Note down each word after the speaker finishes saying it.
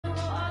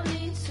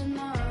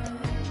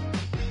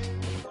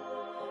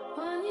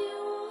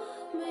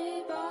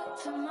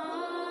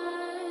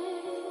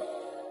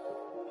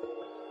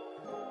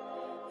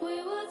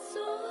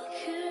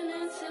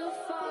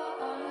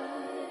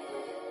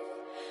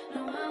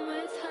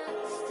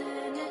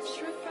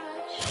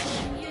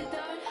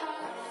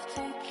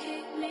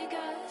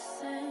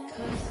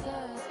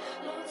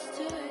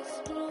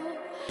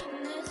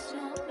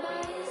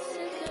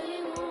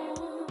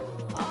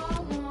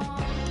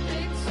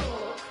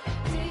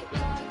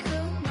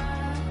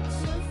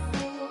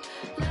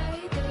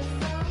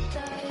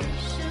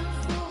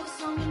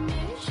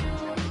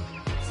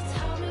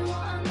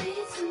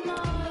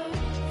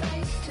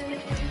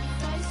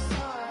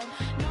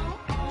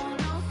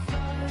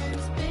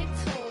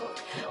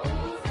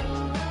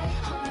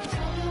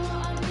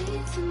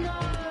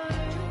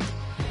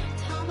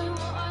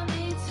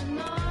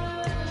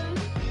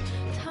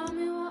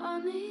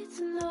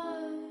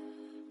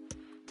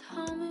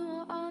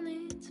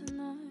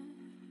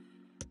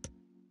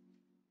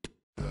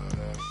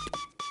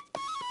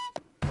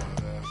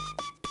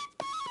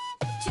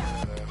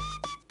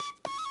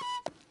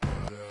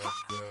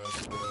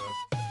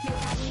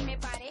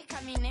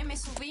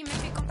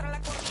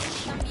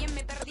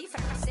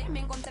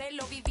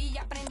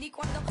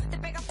Cuando te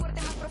pega fuerte,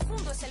 más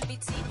profundo es el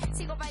beat, sí.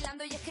 Sigo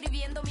bailando y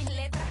escribiendo mis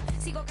letras.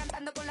 Sigo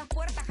cantando con las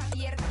puertas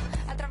abiertas.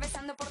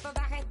 Atravesando por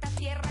todas estas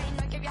tierras. Y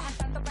no hay que viajar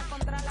tanto para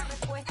encontrar la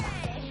respuesta.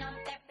 Y no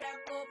te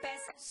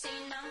preocupes si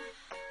no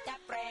te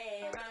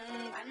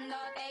aprueban. Cuando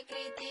te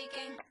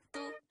critiquen,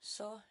 tú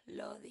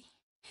solo di.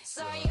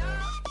 Soy yo.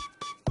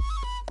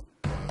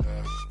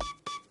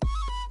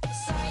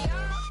 Soy yo.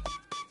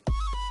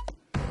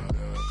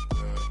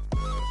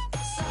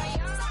 Soy yo. Soy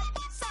yo.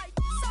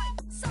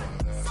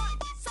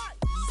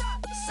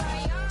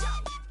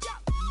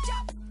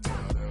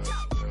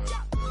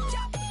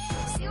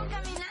 Sigo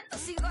caminando,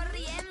 sigo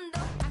riendo.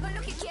 Hago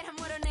lo que quiera,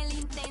 muero en el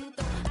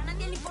intento. A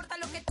nadie le importa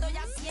lo que estoy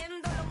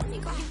haciendo. Lo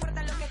único que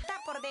importa es lo que está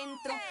por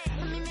dentro.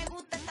 A mí me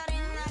gusta estar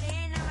en la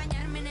arena,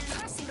 bañarme en el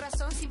mar sin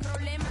razón, sin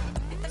problema.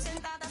 Estoy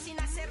sentada sin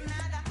hacer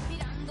nada,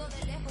 mirando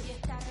de lejos y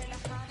estar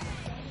relajada.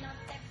 No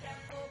te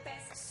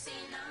preocupes si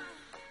no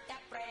te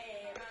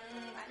aprueban.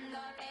 Cuando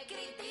te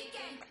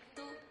critiquen,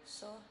 tú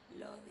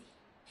solo di.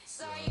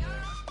 Soy yo.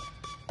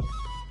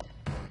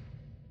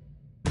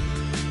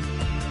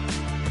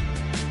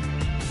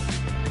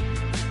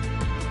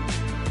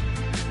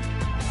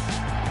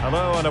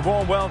 Hello and a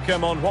warm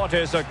welcome on what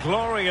is a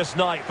glorious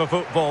night for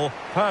football.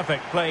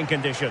 Perfect playing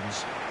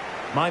conditions.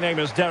 My name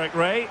is Derek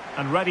Ray,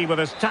 and ready with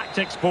his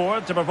tactics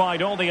board to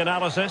provide all the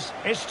analysis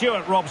is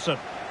Stuart Robson.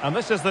 And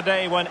this is the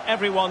day when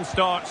everyone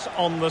starts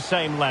on the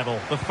same level.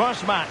 The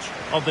first match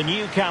of the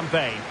new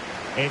campaign.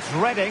 It's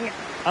Reading,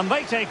 and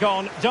they take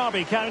on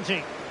Derby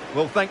County.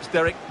 Well, thanks,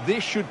 Derek.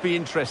 This should be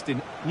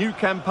interesting. New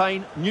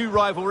campaign, new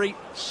rivalry,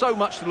 so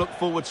much to look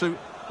forward to.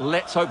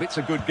 Let's hope it's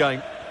a good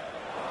game.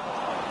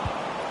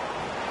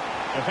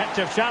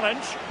 Effective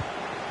challenge.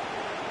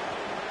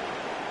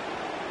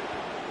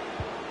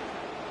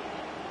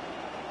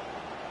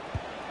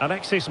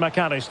 Alexis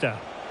McAllister.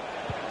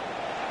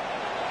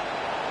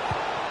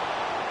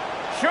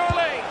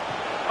 Surely!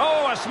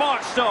 Oh, a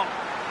smart stop.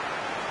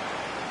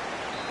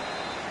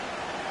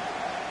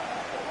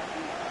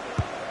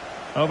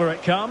 Over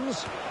it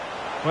comes.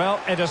 Well,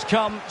 it has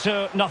come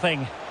to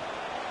nothing.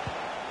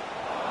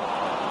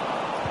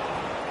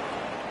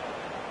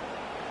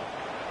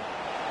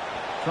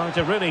 Trying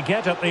to really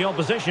get at the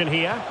opposition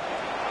here.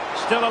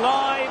 Still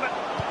alive.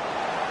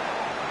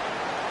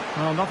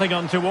 Well, nothing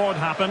untoward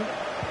happened.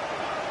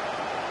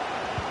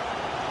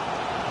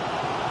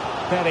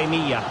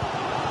 Mia.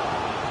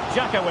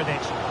 Xhaka with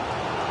it.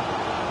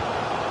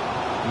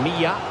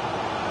 Mia.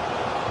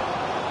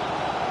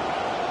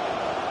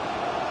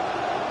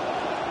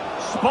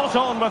 Spot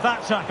on with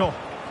that tackle.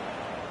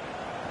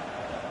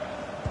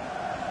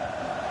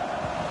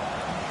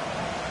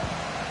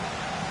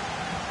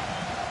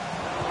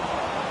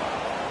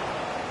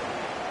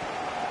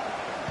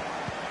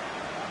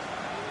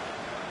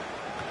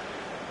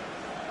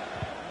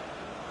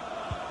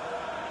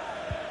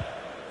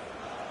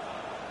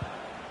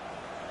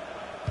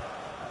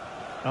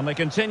 And they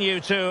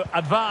continue to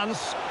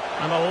advance,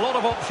 and a lot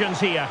of options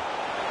here.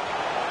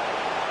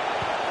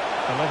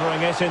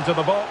 Delivering it into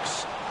the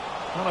box.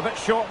 Well, a bit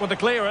short with the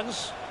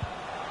clearance.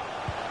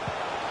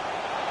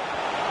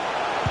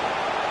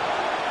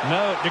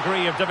 No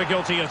degree of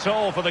difficulty at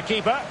all for the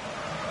keeper.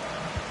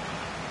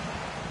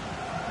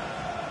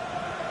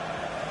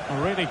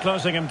 Really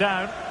closing him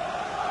down.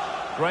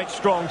 Great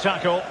strong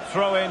tackle,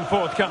 throw in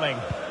forthcoming.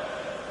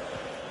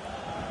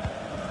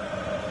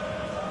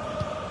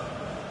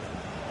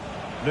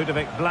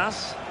 Ludovic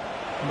Blas,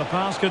 and the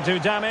pass could do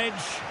damage.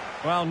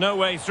 Well, no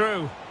way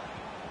through.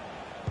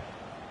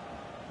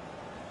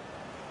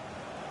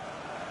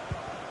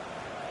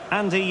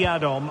 Andy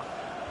Yadom.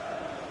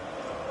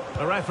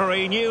 The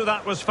referee knew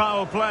that was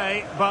foul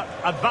play, but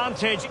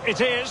advantage it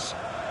is.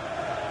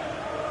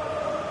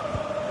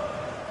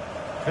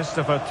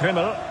 Christopher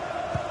Trimmel.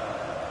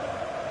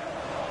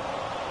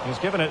 He's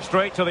given it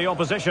straight to the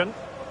opposition.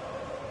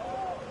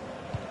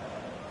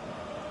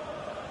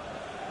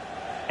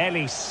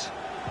 Ellis.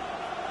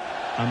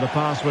 And the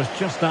pass was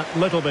just that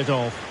little bit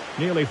off.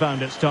 Nearly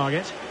found its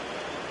target.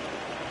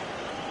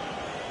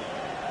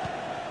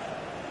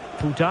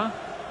 Puta.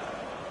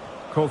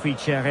 Kofi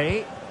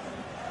Cheré.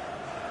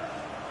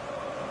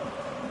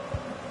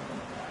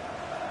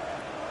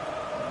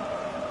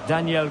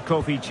 Daniel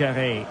Kofi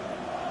Cheré.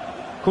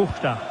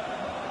 Kuchta.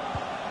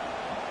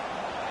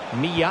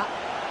 Mia.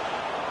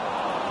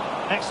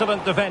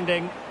 Excellent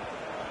defending.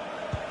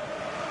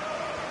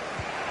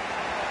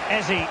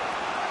 Ezi.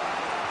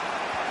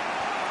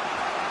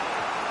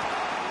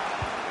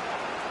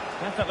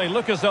 Definitely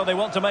look as though they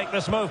want to make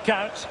this move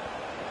count.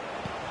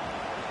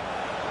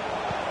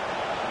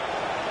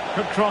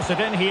 Could cross it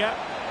in here.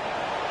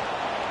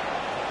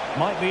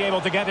 Might be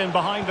able to get in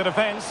behind the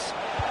defence.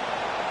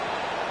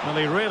 Well,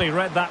 he really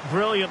read that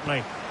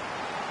brilliantly.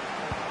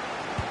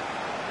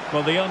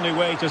 Well, the only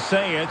way to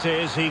say it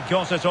is he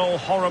got it all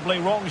horribly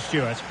wrong,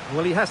 Stuart.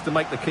 Well, he has to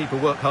make the keeper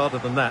work harder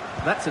than that.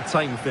 That's a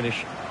tame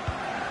finish.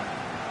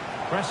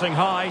 Pressing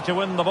high to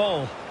win the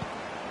ball.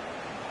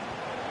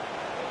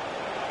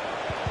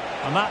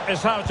 And that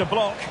is how to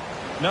block.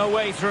 No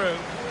way through.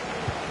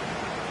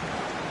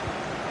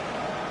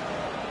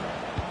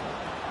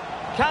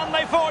 Can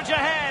they forge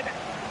ahead?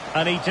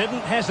 And he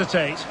didn't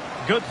hesitate.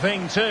 Good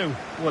thing too.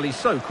 Well, he's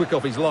so quick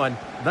off his line.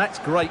 That's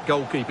great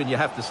goalkeeping, you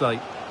have to say.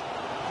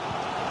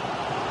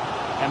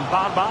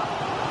 Mbarba.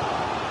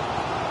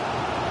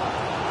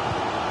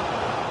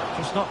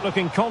 Just not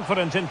looking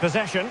confident in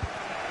possession.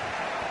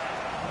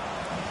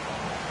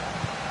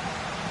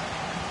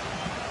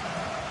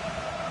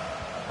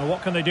 Well,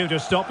 what can they do to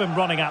stop him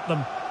running at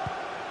them?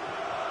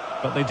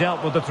 But they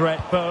dealt with the threat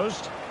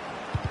posed.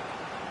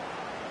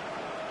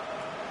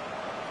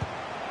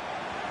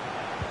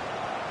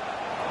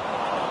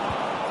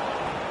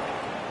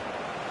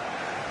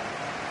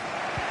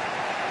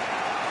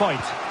 Point.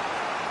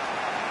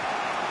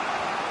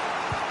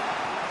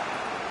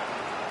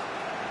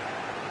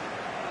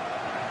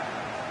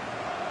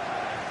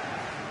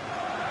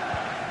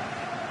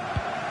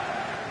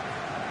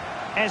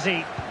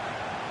 Ezzy.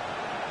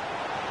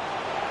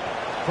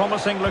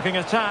 Promising looking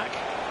attack.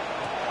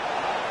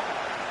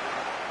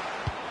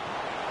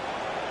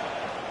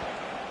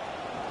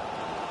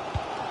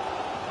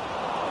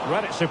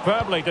 Read it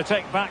superbly to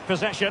take back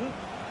possession.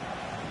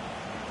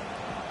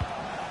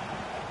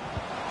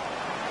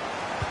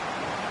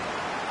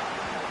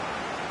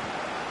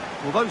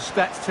 Well, those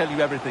stats tell you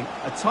everything.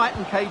 A tight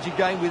and cagey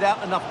game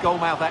without enough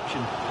goal-mouth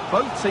action.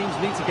 Both teams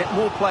need to get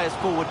more players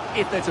forward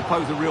if they're to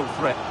pose a real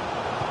threat.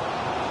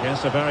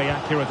 Yes, a very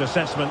accurate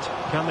assessment.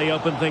 Can they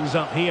open things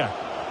up here?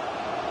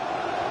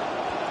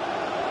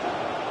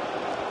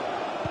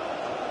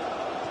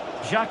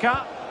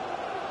 Xhaka.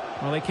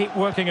 Well, they keep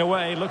working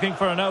away, looking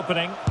for an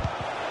opening.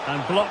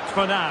 And blocked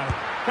for now.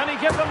 Can he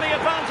give them the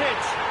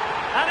advantage?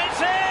 And it's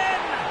in!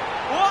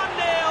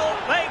 1-0.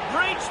 They've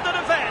breached the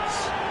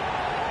defence.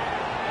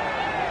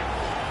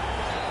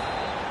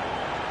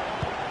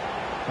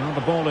 Well,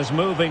 the ball is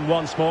moving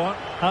once more.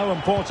 How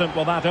important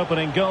will that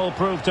opening goal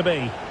prove to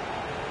be?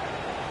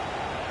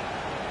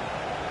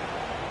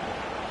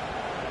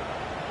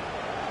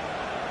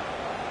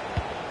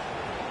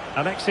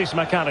 Alexis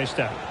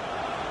McAllister.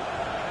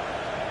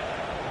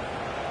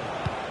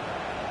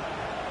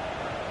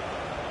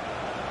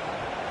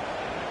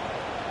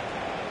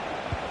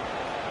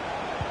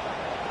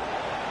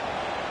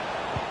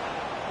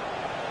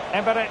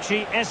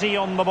 Eberechi Eze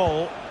on the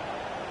ball.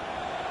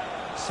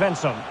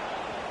 Svensson.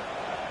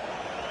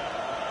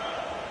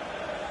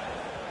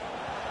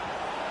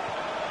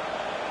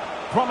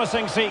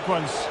 Promising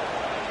sequence.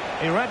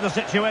 He read the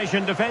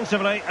situation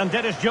defensively and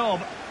did his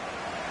job.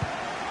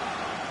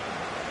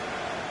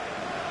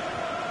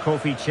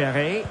 Kofi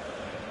Cheré.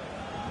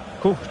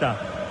 Kuchta.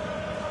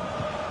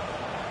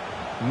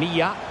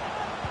 Mia.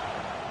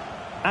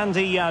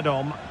 Andy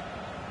Yadom.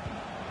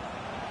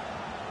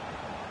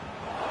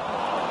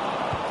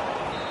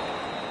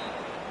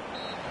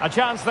 A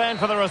chance then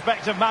for the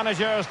respective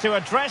managers to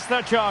address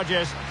their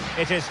charges.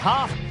 It is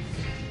half.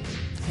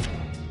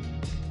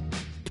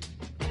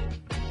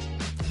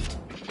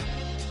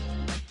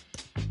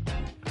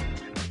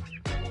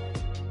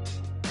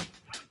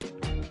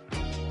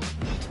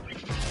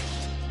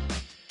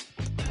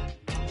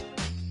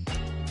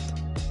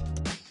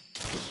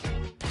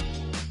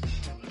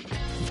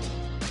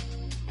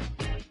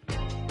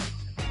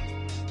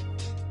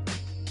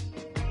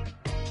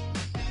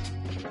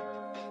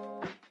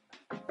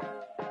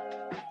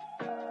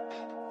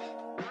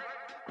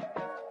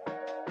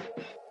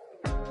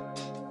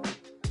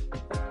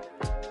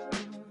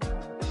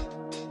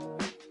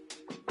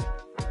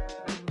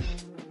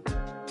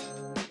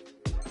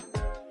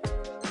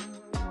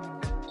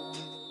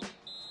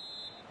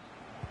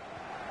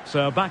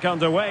 So back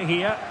underway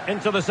here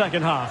into the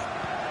second half.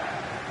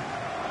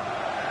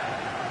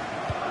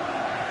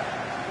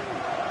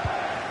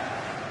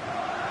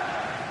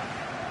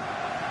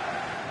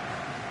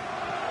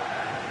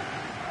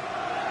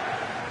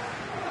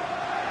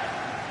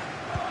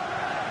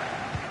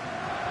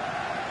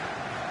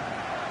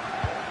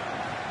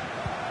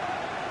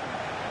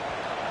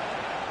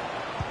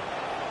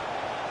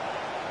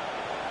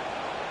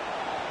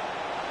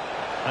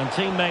 And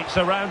teammates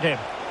around him.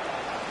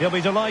 He'll be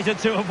delighted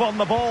to have won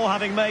the ball,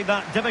 having made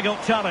that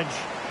difficult challenge.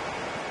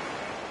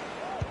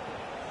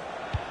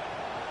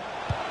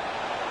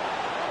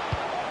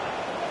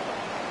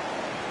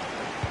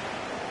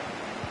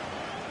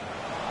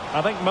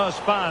 I think most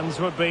fans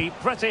would be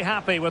pretty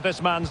happy with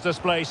this man's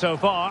display so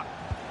far.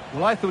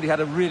 Well, I thought he had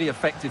a really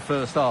effective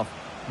first half.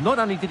 Not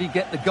only did he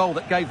get the goal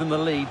that gave them the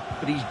lead,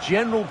 but his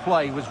general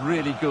play was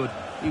really good.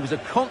 He was a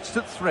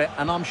constant threat,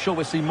 and I'm sure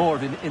we'll see more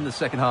of him in the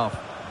second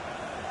half.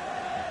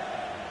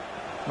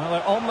 Well,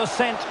 they're on the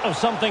scent of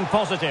something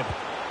positive.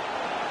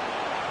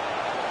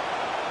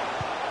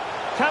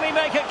 Can he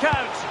make it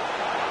count?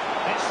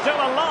 It's still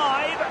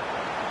alive.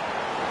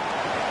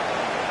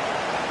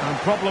 And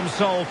problem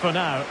solved for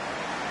now.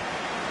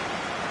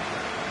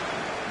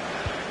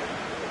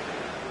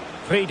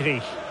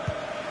 Friedrich.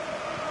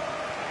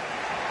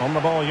 On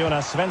the ball,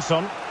 Jonas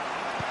Svensson.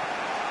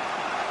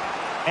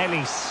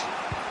 Ellis.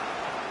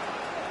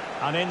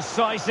 An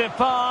incisive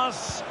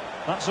pass.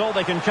 That's all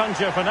they can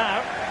conjure for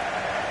now.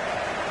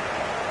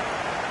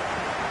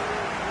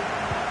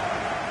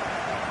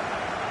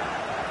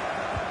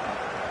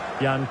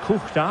 Jan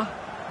Kuchta.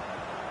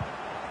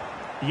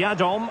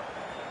 Yadom.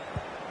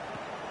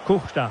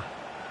 Kuchta.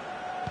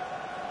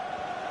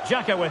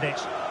 Xhaka with it.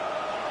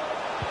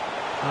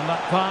 And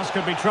that pass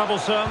could be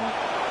troublesome.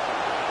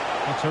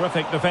 A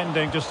terrific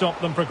defending to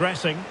stop them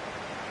progressing.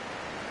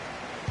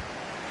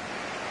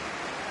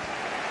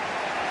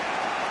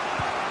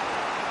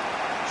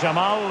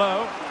 Jamal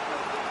Lowe.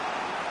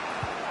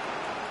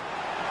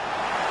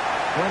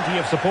 Plenty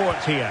of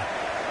support here.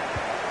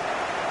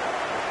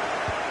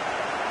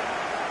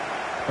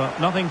 But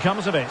nothing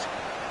comes of it.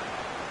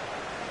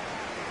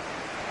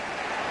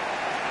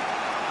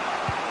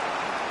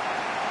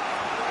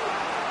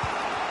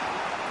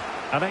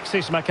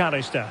 Alexis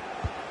McAllister.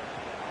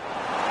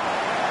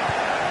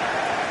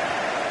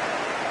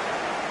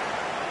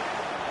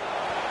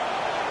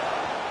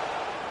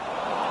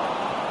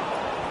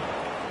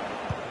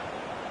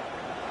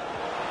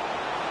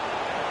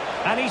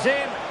 And he's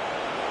in.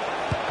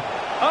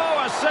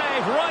 Oh, a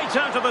save right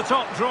out of the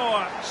top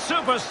drawer.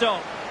 Super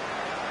stop.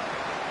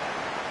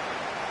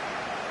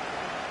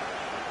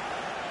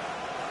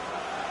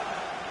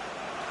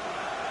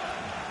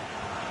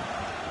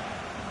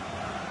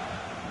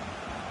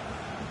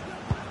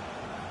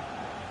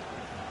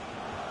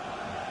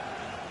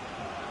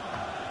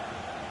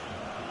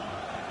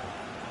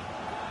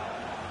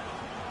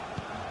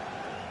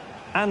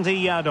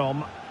 Andy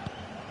Yadom.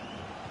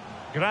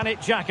 Granit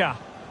Xhaka.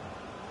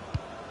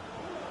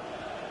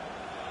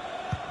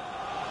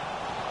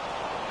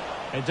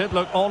 It did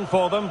look on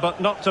for them, but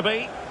not to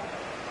be.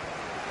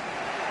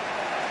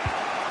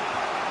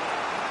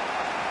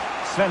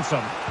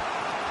 Svensson.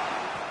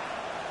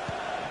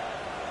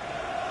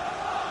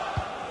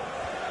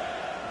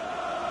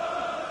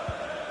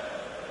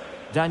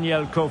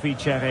 Daniel Kofi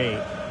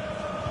Cheré.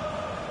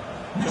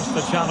 Just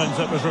the challenge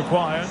that was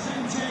required.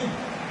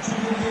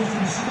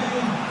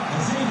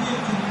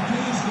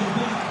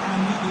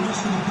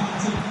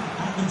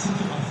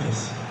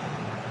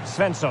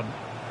 Svensson.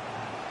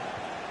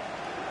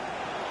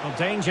 Well,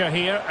 danger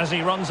here as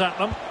he runs at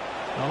them.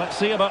 Well, let's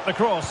see about the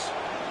cross.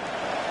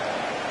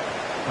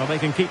 Well, they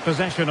can keep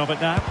possession of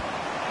it now.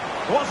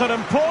 What an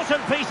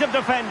important piece of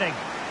defending.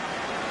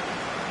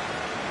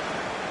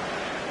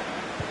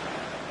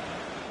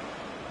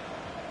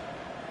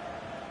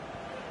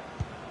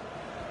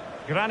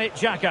 Granit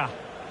Xhaka.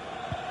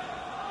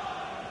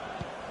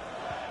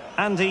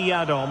 Andy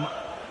Yadom.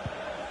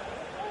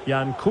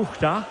 Jan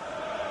Kuchta.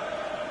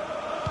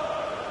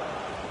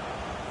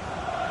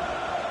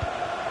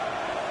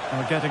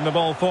 Well, getting the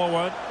ball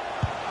forward.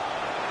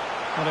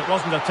 But it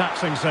wasn't a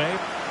taxing save.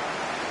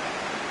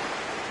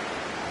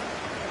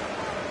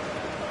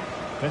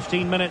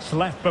 15 minutes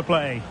left for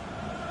play.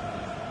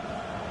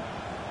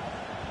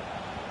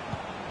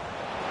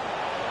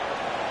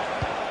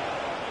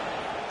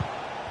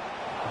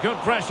 Good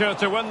pressure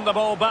to win the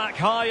ball back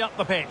high up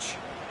the pitch.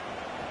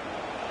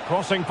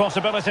 Crossing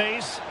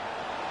possibilities.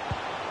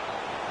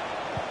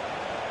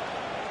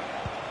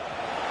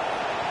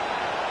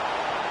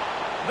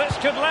 This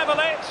could level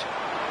it.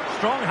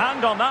 Strong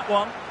hand on that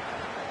one.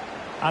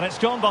 And it's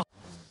gone behind.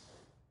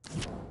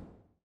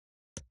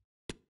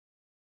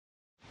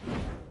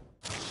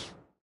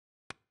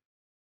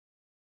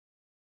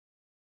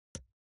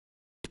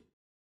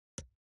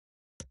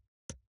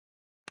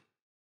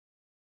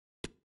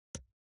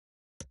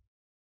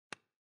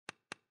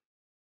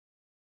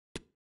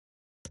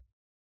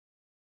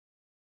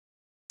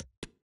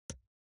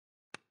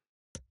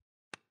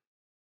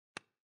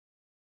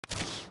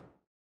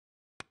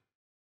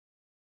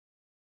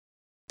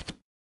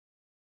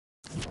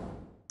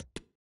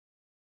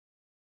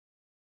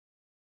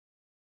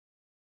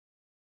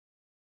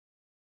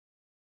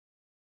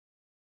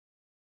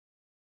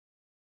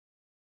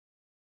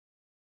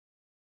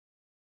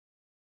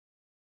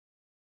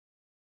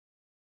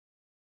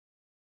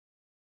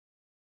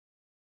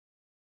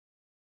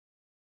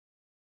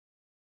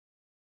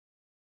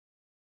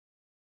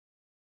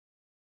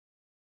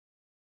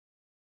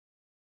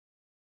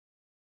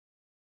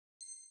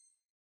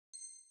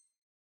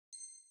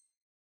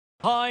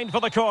 For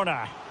the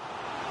corner.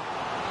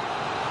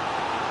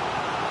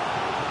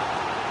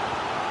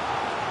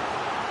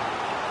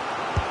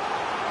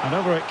 And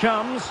over it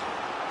comes.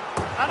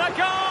 And a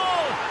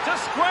goal to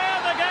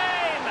square the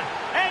game.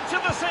 Edge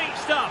of the seat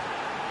stuff.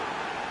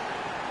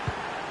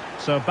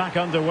 So back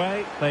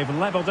underway. They've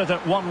levelled it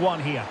at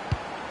 1-1 here.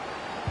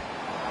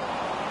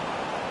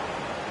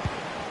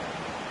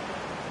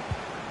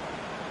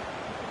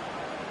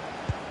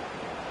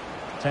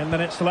 Ten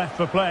minutes left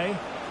for play.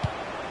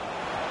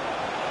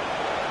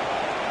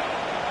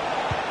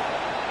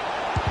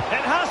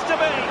 It has to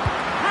be.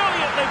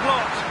 Brilliantly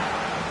blocked.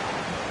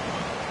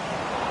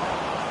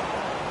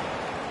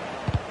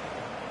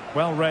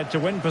 Well read to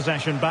win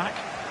possession back.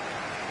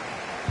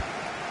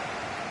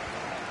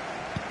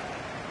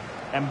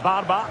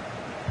 Mbarba.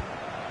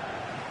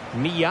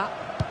 Mia.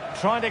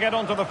 Trying to get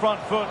onto the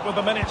front foot with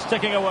the minutes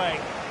ticking away.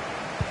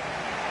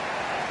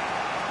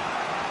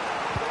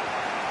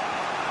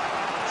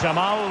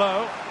 Jamal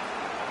Lowe.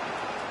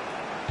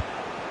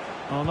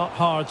 Oh, not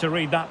hard to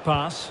read that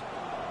pass.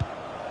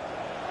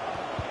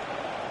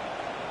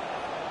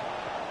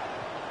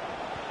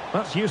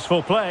 That's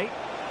useful play.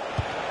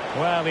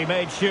 Well, he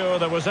made sure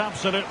there was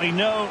absolutely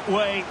no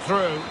way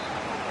through.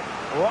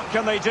 What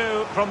can they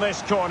do from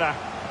this corner?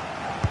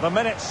 The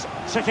minutes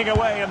ticking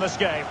away in this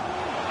game.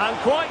 And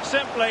quite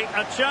simply,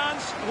 a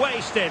chance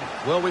wasted.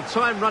 Well, with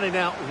time running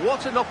out,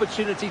 what an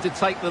opportunity to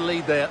take the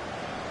lead there.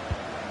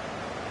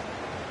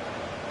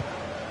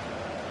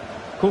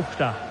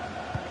 Kuchta.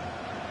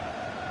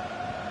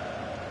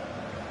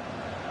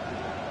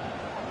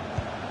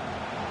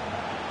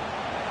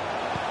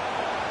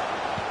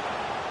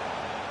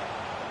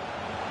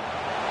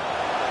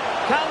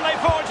 Can they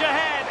forge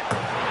ahead?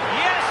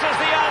 Yes is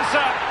the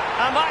answer.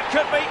 And that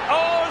could be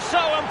oh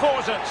so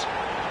important.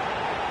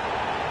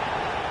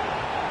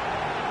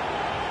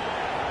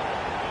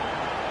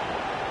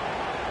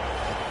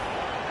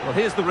 Well,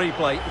 here's the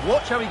replay.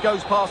 Watch how he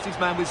goes past his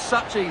man with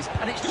such ease,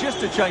 and it's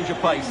just a change of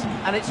pace,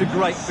 and it's a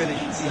great finish.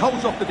 He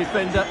holds off the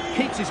defender,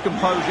 keeps his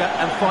composure,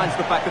 and finds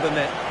the back of the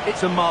net.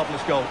 It's a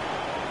marvellous goal.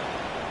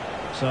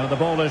 So the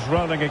ball is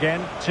rolling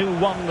again.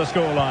 2-1 the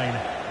scoreline.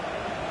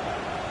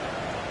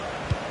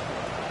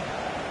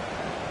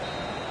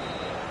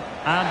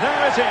 And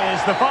there it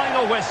is, the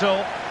final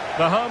whistle.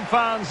 The home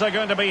fans are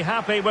going to be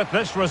happy with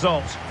this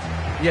result.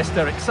 Yes,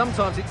 Derek,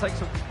 sometimes it takes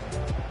a...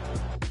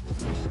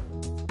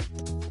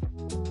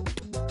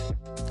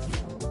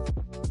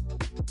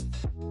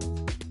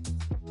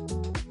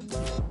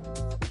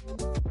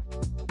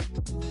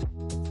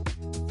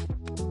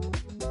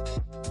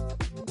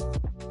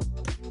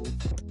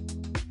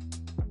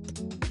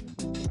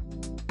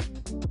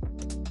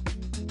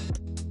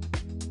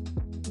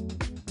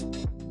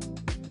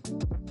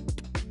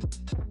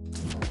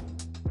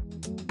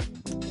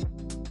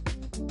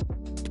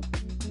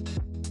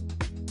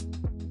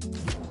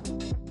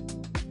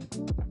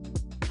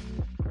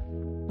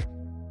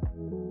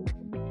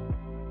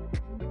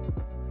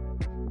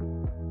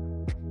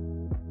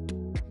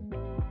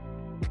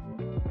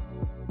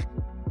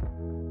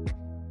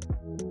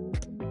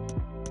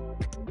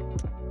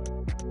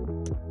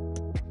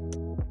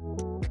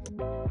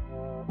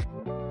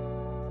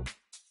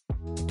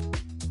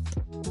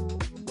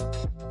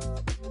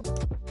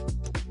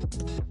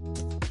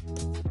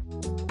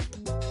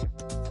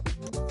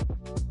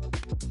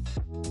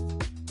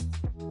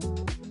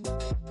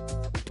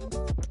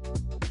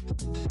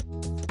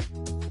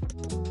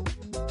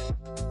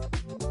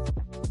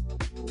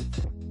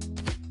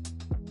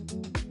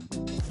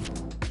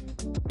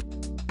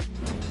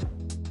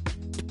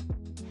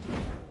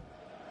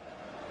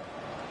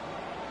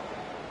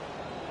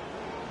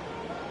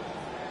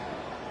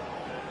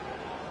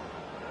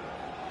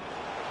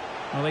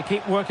 Well, they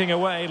keep working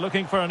away,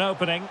 looking for an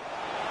opening.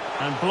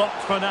 And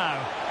blocked for now.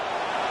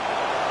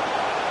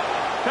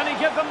 Can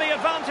he give them the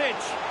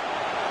advantage?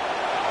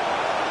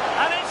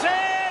 And it's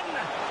in!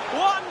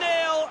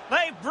 1-0.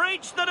 They've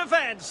breached the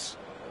defence.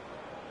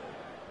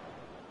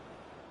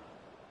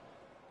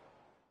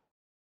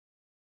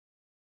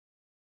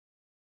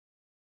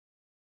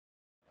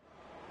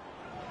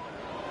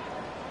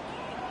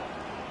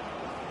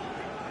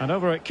 And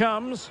over it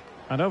comes.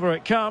 And over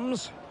it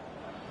comes.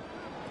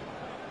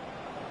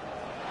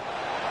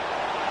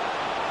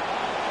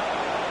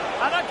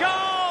 And a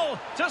goal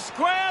to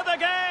square the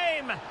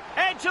game.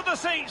 Edge of the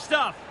seat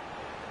stuff.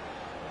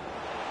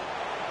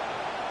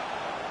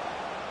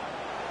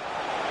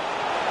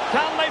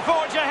 Can they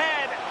forge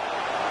ahead?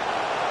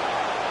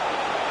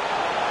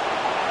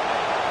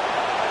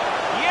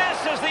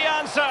 Yes is the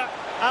answer.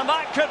 And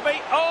that could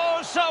be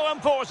oh so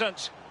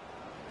important.